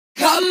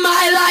Cut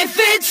my life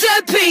into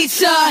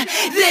pizza.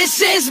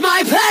 This is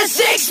my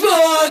plastic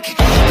smoke.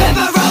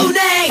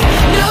 Pepperoni,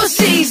 no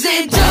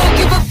season. Don't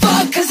give a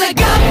fuck, cause I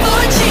got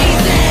 4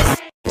 cheeses.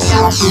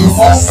 Tell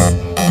Jesus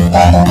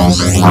that the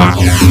mission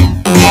happens.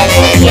 And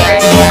if you're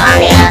new on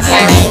the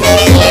outside,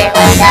 here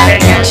was our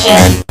country.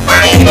 I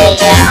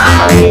need your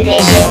own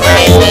vision,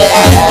 bring me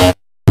over.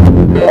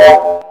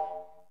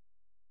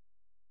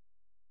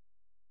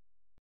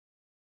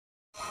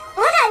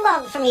 What I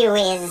want from you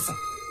is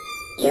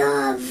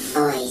your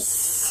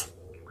voice.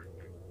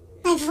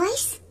 My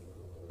voice?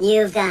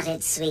 You've got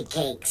it, sweet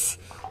cakes.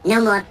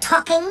 No more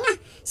talking,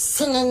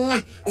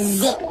 singing,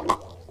 zip.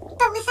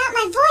 But without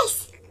my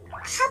voice,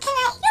 how can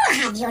I? You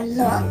have your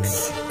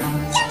looks,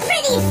 your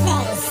pretty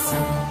face.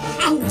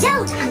 And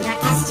don't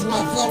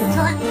underestimate the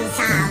importance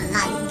of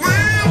body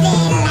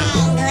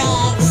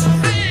language.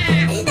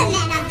 The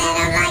men are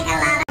better like a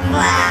lot of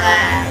whatever.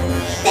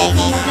 They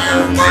think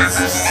through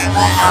gossips and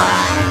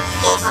whatnot.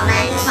 It's a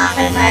man's not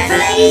prepared for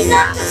ladies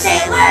not to say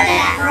a word. And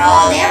after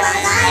all, they're on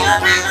the side of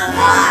kind of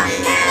war.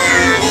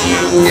 Come on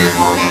in, not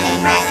all that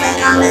impressed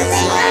with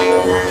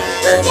conversation.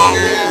 Too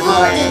gentle and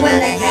horrid when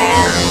they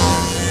can.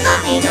 But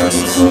they don't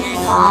intune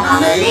and fall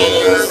on the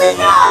lady who's with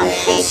God.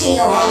 And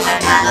she holds her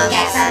tongue and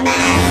gets a man.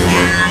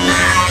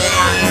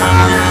 Come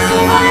on,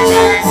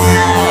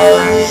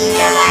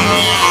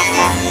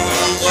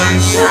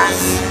 young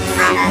shorts.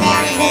 I'm a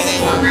very busy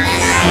woman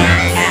and I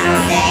haven't got no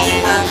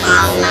day for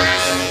all mine.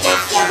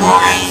 Just your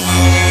voice,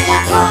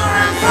 your poor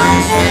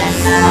unfortunate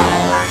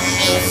soul.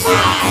 It's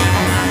sad,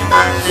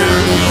 but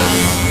true.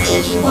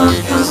 If you want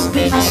to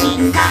concentrate my sweet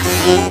and got to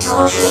see the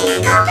toll, she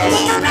can come and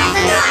take a breath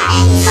and go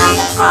ahead and try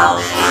to throw.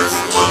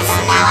 Concentrate, so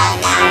now I've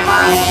got a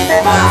voice. The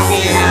boss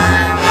is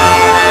on.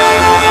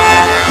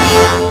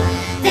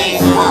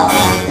 This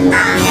voice,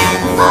 I'm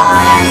the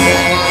voice.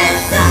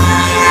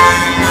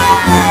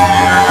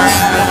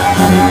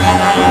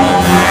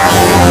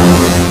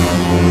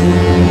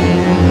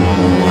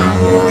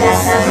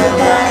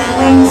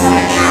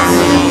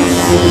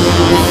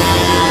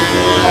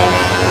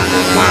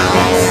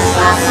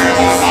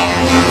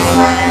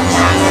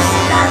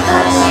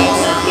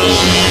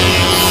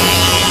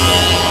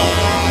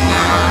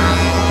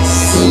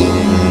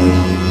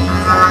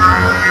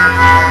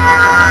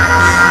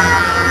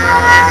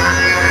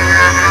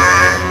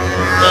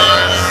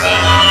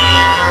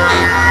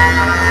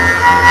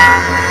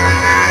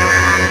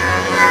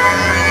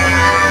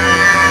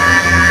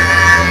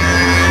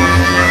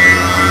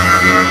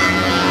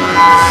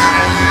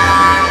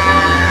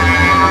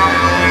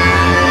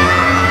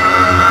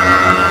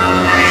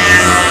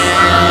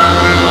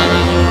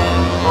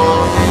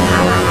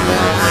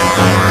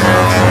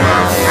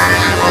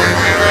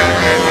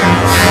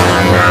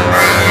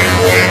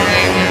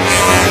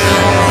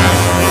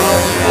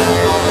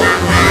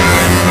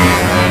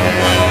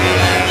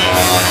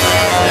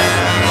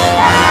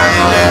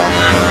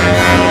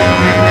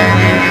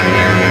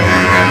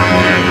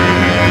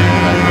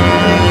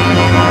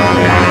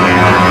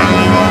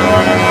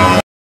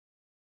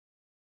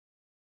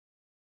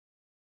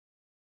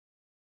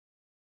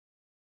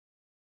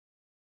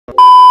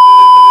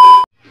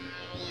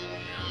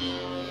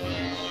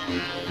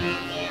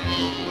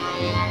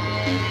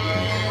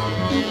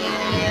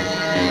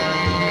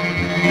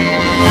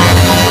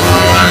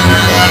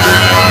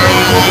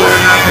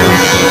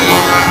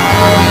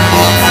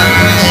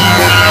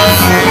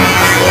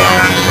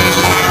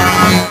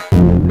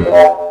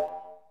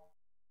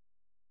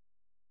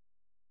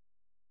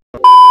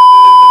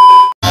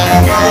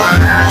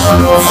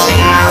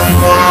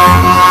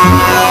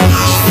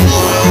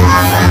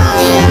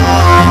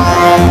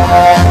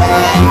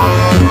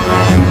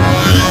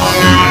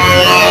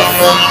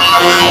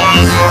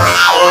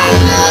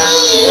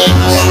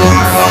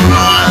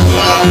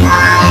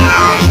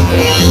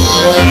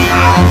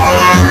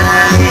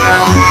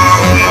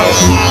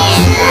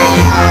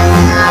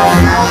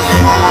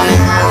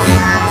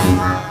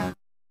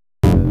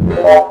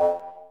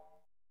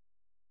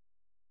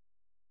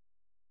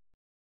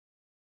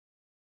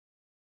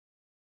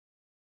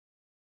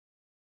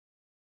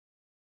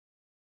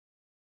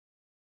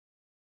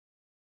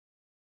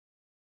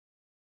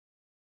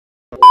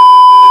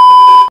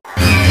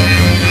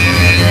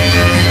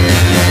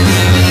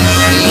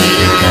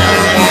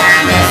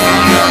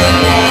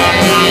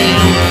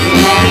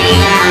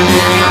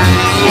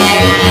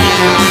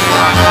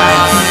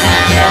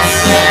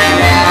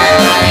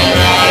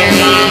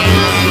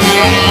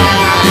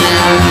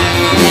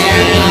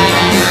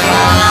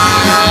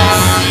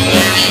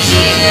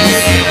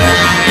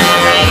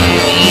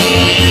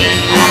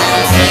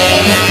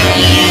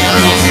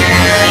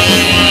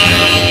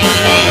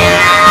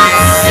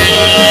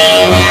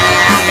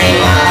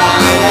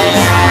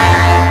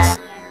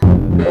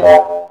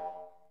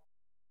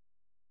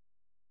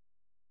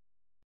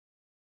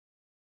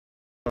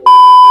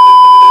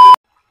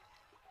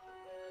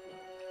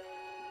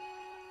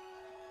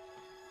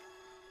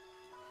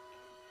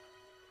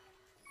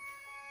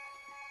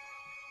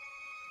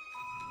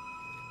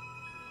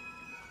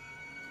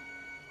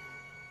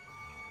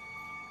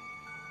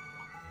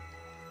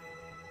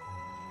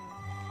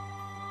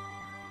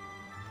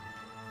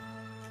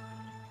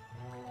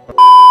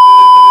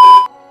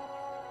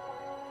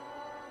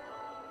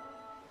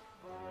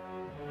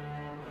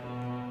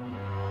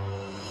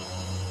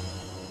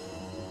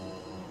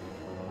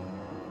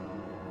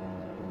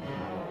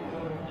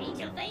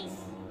 face.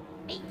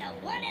 Meet the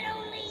one and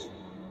only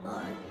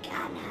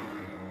Organa.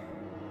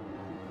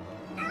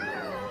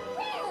 Oh,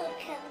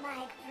 welcome,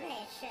 my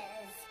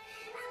precious.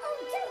 Oh,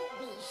 don't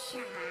be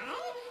shy.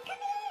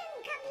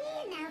 Come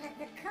in out of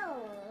the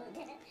cold.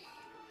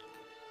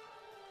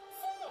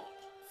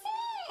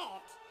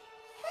 Sit.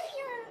 Put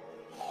your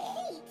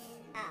feet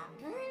up.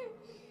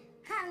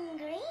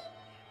 Hungry?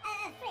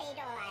 Afraid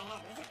all I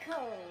have is a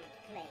cold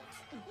plate.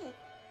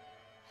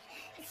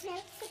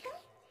 Smelt sickle?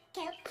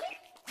 Kelp chip?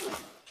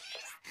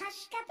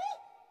 Hush guppy?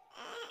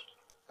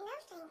 No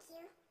thank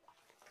you.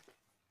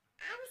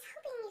 I was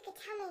hoping you could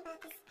tell me about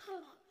this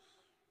pendant.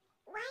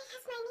 Why it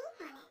has my name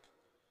on it?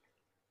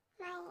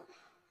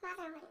 My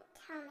mother wouldn't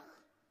tell me.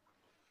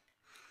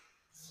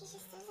 She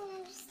just doesn't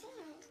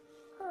understand.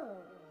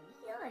 Oh,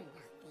 you're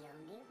not the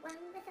only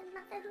one with a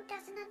mother who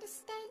doesn't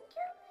understand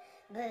you.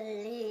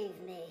 Believe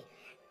me,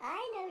 I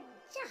know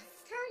just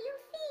how you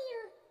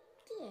feel.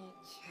 Dear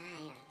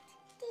child,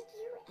 did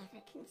you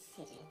ever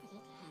consider that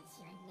it has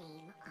your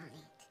name on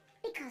it?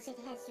 Because it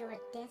has your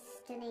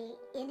destiny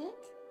in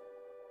it?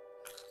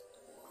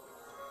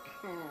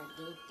 Oh,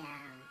 deep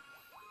down,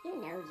 you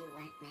know you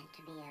weren't meant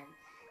to be a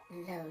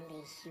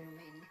lowly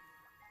human.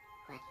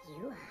 What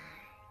you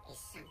are is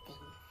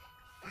something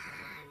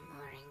far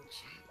more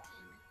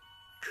enchanting.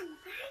 A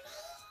mermaid?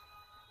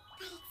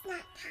 But it's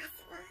not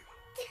possible.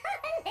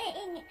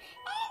 Darling,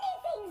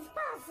 anything's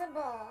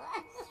possible.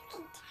 You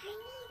can turn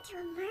me into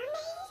a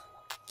mermaid?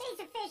 Piece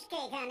of fish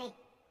cake, honey.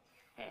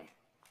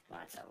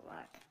 Lots of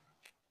luck.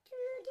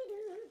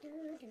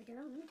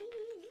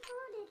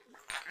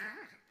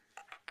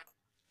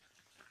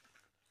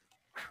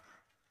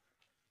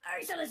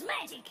 Ursula's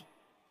magic!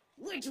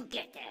 Where'd you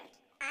get that?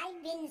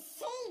 I've been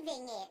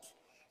saving it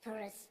for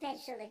a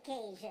special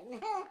occasion.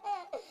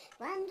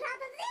 One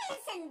drop of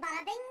this and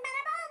bada bing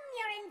bada boom,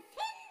 you're in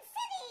Fin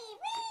City!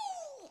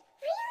 Whee!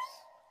 Really?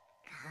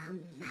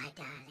 Come, my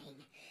darling.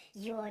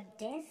 Your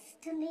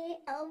destiny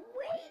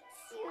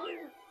awaits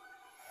you.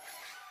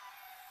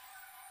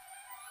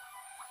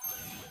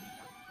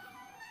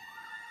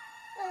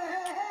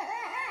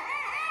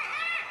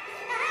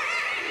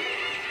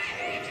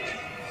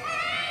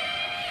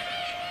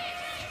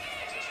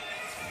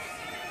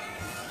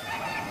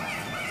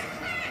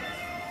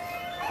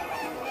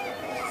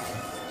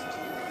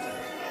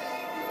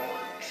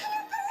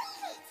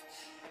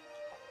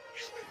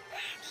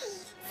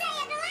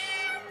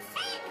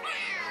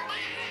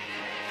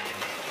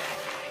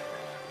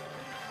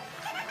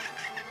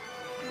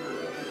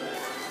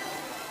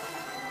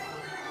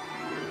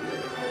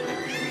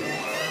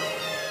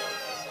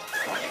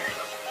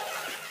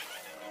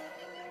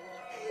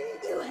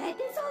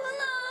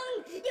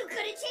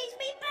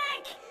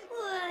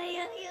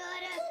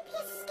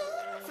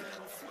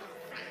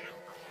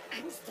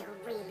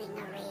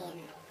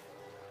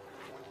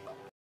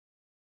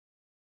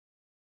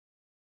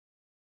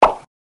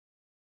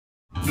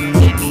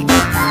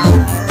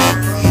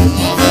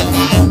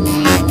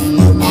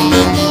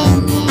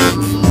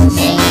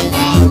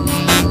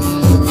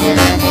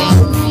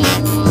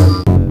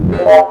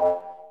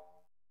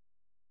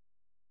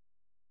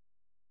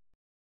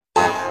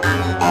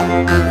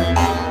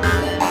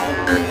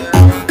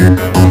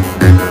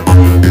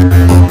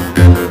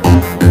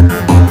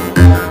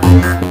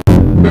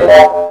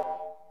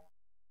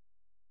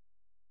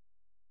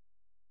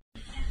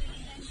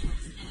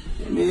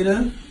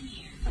 Amina?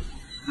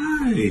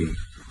 Hi.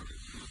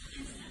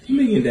 I'm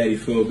making Daddy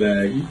feel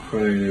bad. You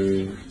crying at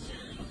me.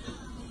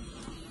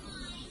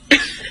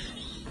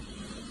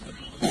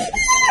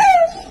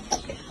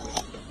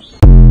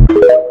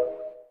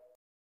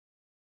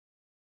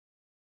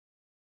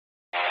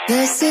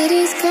 The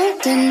city's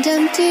cold and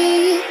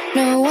empty.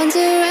 No one's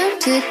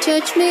around to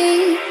judge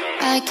me.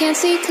 I can't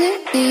see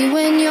clearly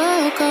when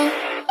you're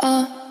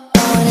gone.